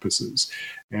college campuses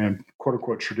and quote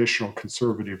unquote traditional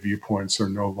conservative viewpoints are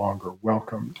no longer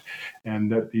welcomed, and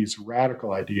that these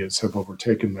radical ideas have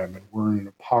overtaken them. And we're in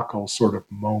an epochal sort of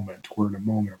moment. We're in a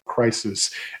moment of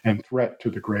crisis and threat to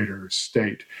the greater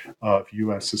state of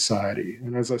US society.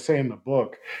 And as I say in the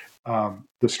book,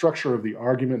 the structure of the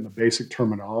argument and the basic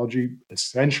terminology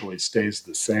essentially stays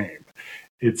the same.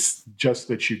 It's just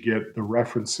that you get the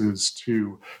references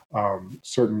to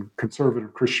certain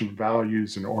conservative Christian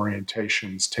values and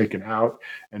orientations taken out,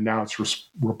 and now it's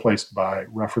replaced by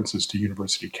references to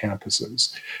university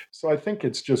campuses. So I think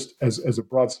it's just, as a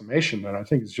broad summation, that I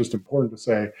think it's just important to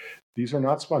say these are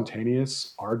not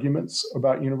spontaneous arguments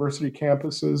about university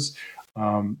campuses.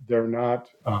 They're not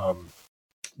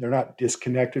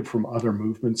disconnected from other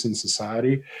movements in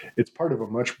society. It's part of a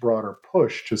much broader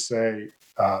push to say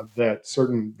that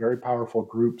certain very powerful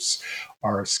groups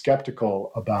are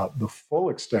skeptical about the full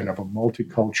extent of a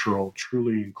multicultural,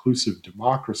 truly inclusive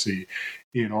democracy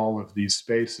in all of these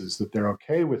spaces, that they're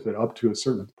okay with it up to a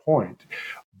certain point,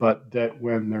 but that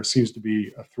when there seems to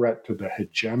be a threat to the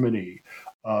hegemony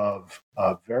of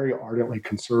a very ardently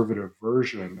conservative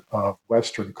version of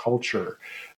Western culture,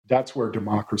 that's where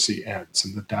democracy ends,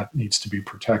 and that needs to be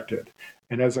protected.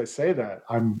 And as I say that,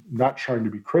 I'm not trying to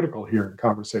be critical here in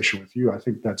conversation with you. I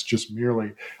think that's just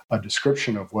merely a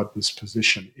description of what this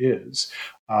position is.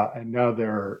 And now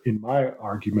in my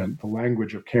argument, the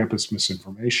language of campus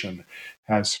misinformation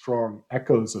has strong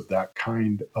echoes of that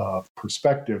kind of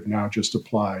perspective, now just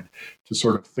applied to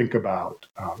sort of think about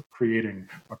creating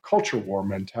a culture war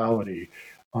mentality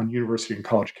on university and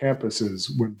college campuses,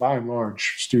 when by and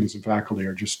large students and faculty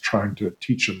are just trying to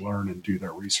teach and learn and do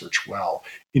their research well,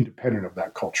 independent of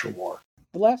that culture war.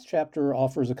 The last chapter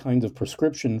offers a kind of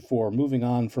prescription for moving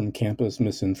on from campus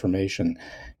misinformation.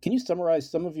 Can you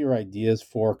summarize some of your ideas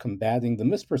for combating the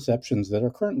misperceptions that are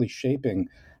currently shaping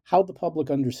how the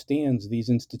public understands these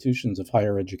institutions of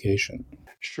higher education?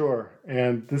 Sure.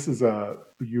 And this is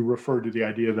you referred to the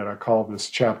idea that I call this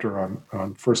chapter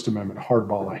on First Amendment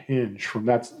hardball a hinge. From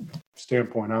that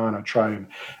standpoint on, I try and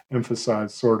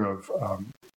emphasize sort of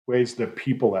ways that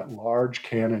people at large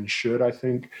can and should, I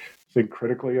think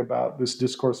critically about this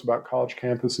discourse about college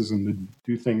campuses and to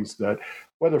do things that,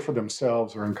 whether for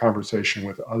themselves or in conversation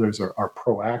with others, are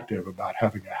proactive about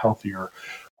having a healthier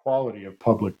quality of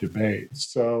public debate.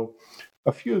 So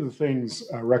a few of the things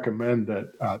I recommend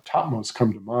that topmost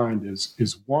come to mind is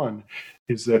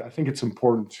that I think it's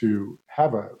important to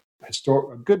have a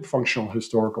good functional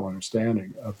historical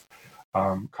understanding of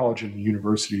college and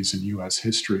universities in U.S.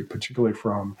 history, particularly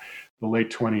from the late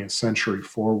 20th century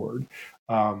forward.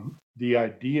 The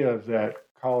idea that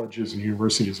colleges and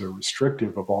universities are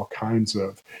restrictive of all kinds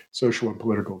of social and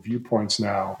political viewpoints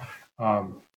now,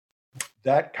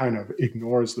 that kind of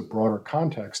ignores the broader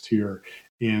context here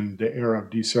in the era of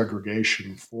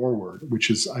desegregation forward, which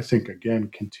is, I think,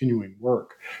 again, continuing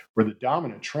work, where the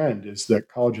dominant trend is that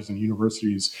colleges and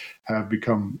universities have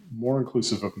become more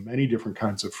inclusive of many different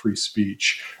kinds of free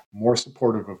speech, more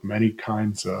supportive of many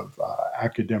kinds of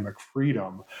academic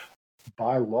freedom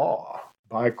by law,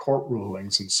 by court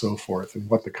rulings and so forth, and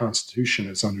what the Constitution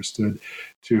is understood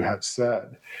to have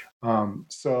said.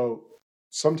 So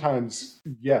sometimes,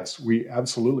 yes, we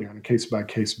absolutely, on a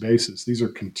case-by-case basis, these are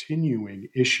continuing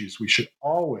issues. We should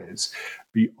always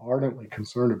be ardently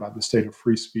concerned about the state of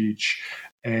free speech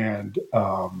and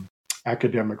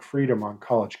academic freedom on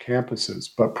college campuses.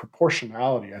 But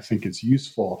proportionality, I think, is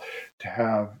useful to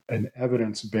have an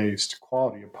evidence-based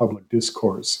quality of public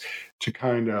discourse to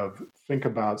kind of think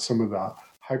about some of the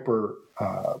hyper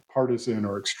partisan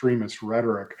or extremist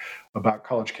rhetoric about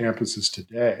college campuses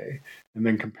today, and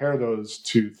then compare those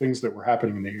to things that were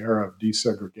happening in the era of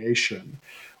desegregation,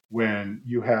 when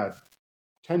you had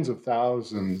tens of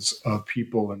thousands of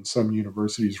people in some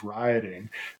universities rioting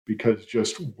because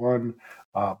just one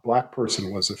Black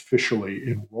person was officially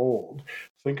enrolled.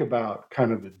 Think about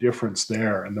kind of the difference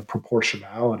there and the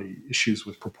proportionality, issues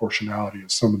with proportionality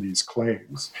of some of these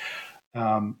claims.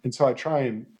 And so I try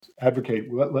and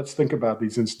advocate, let's think about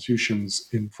these institutions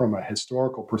from a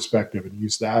historical perspective and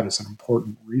use that as an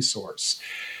important resource.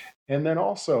 And then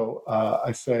also,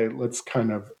 I say, let's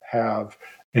kind of have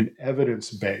an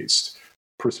evidence-based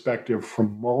perspective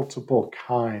from multiple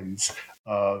kinds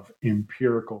of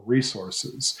empirical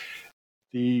resources.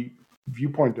 The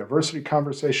viewpoint diversity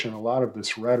conversation, a lot of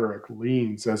this rhetoric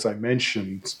leans, as I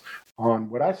mentioned, on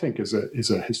what I think is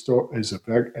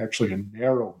actually a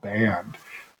narrow band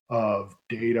of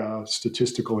data,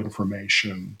 statistical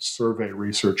information, survey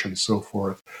research, and so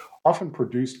forth, often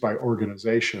produced by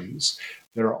organizations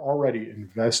that are already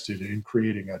invested in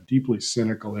creating a deeply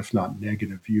cynical, if not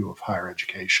negative, view of higher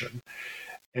education.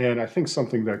 And I think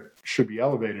something that should be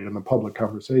elevated in the public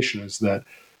conversation is that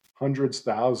hundreds,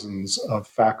 thousands of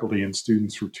faculty and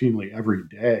students routinely every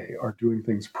day are doing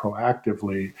things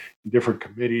proactively in different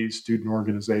committees, student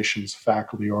organizations,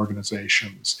 faculty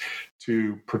organizations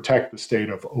to protect the state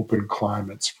of open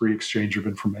climates, free exchange of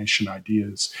information,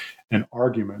 ideas, and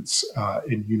arguments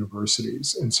in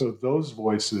universities. And so those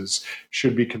voices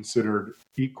should be considered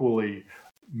equally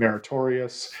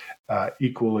meritorious,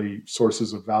 equally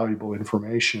sources of valuable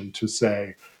information to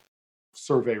say,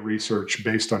 survey research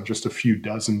based on just a few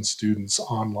dozen students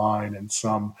online and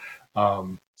some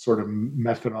sort of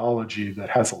methodology that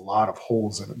has a lot of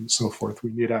holes in it and so forth.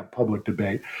 We need to have public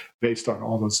debate based on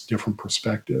all those different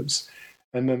perspectives.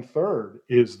 And then third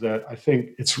is that I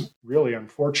think it's really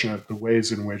unfortunate the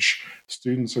ways in which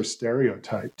students are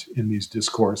stereotyped in these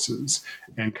discourses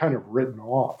and kind of written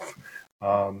off.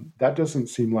 That doesn't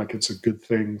seem like it's a good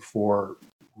thing for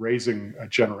raising a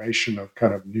generation of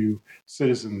kind of new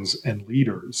citizens and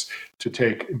leaders to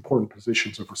take important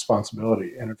positions of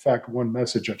responsibility. And in fact, one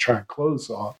message I try and close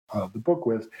off the book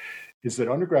with is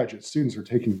that undergraduate students are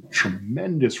taking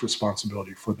tremendous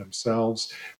responsibility for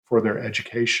themselves, for their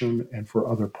education, and for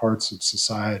other parts of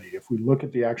society. If we look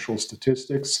at the actual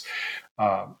statistics,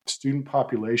 student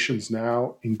populations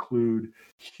now include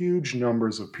huge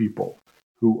numbers of people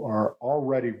who are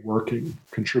already working,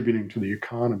 contributing to the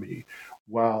economy,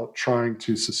 while trying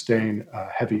to sustain a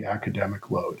heavy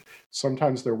academic load.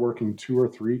 Sometimes they're working 2 or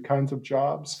 3 kinds of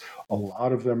jobs. A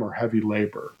lot of them are heavy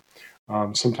labor.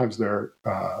 Sometimes they're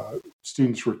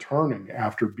students returning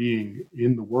after being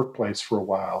in the workplace for a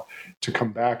while to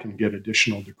come back and get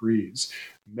additional degrees.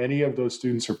 Many of those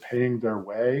students are paying their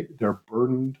way. They're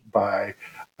burdened by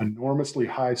enormously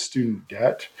high student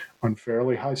debt,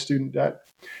 unfairly high student debt.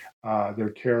 They're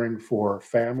caring for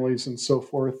families and so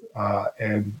forth,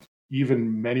 and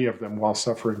even many of them while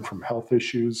suffering from health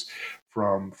issues,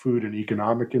 from food and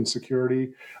economic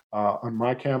insecurity. On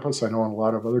my campus, I know on a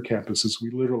lot of other campuses, we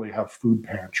literally have food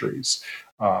pantries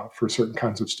for certain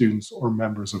kinds of students or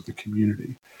members of the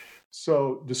community.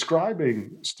 So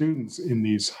describing students in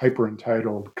these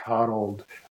hyper-entitled, coddled,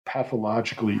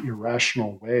 pathologically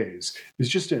irrational ways is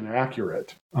just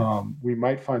inaccurate. We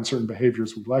might find certain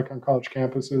behaviors we like on college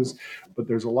campuses, but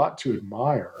there's a lot to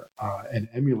admire and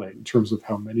emulate in terms of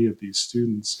how many of these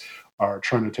students are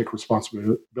trying to take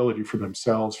responsibility for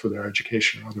themselves, for their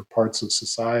education, and other parts of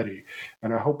society.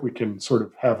 And I hope we can sort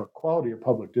of have a quality of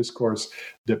public discourse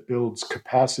that builds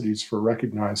capacities for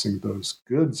recognizing those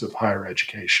goods of higher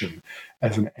education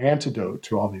as an antidote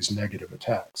to all these negative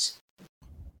attacks.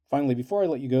 Finally, before I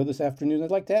let you go this afternoon,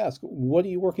 I'd like to ask, what are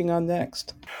you working on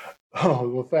next? Oh,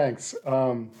 well, thanks.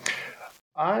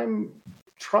 I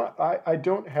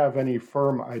don't have any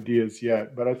firm ideas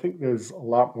yet, but I think there's a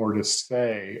lot more to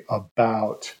say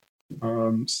about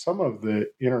some of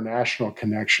the international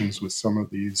connections with some of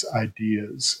these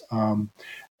ideas.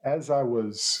 As I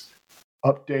was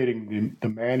updating the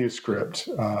manuscript,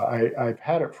 I've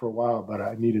had it for a while, but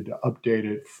I needed to update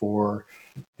it for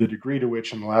the degree to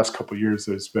which in the last couple of years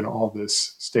there's been all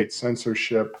this state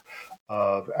censorship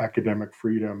of academic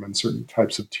freedom and certain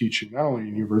types of teaching, not only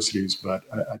in universities, but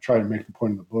I try to make the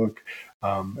point in the book,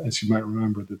 as you might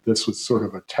remember, that this was sort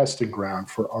of a testing ground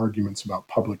for arguments about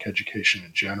public education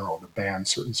in general, to ban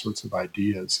certain sorts of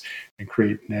ideas and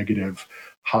create negative,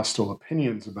 hostile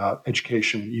opinions about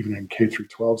education, even in K through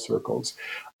 12 circles.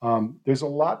 There's a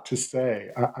lot to say.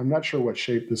 I'm not sure what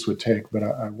shape this would take, but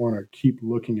I want to keep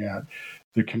looking at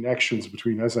the connections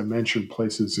between, as I mentioned,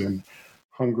 places in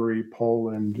Hungary,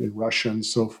 Poland, and Russia, and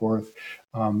so forth.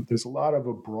 There's a lot of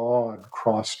a broad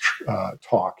cross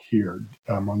talk here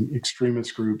among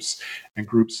extremist groups and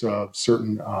groups of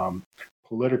certain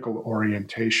political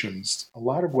orientations. A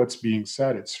lot of what's being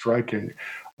said, it's striking,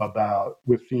 about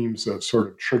with themes of sort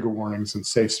of trigger warnings and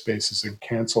safe spaces and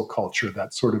cancel culture,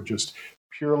 that sort of just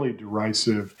purely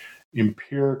derisive,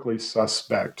 empirically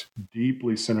suspect,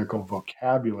 deeply cynical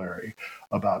vocabulary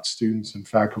about students and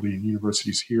faculty in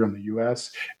universities here in the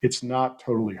US, it's not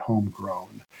totally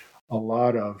homegrown. A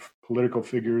lot of political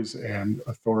figures and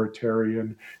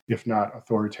authoritarian, if not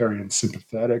authoritarian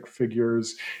sympathetic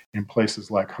figures in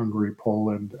places like Hungary,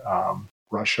 Poland,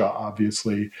 Russia,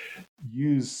 obviously,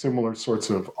 use similar sorts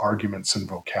of arguments and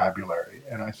vocabulary.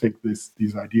 And I think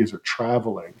these ideas are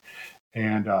traveling.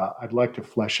 And I'd like to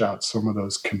flesh out some of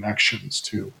those connections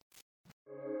too.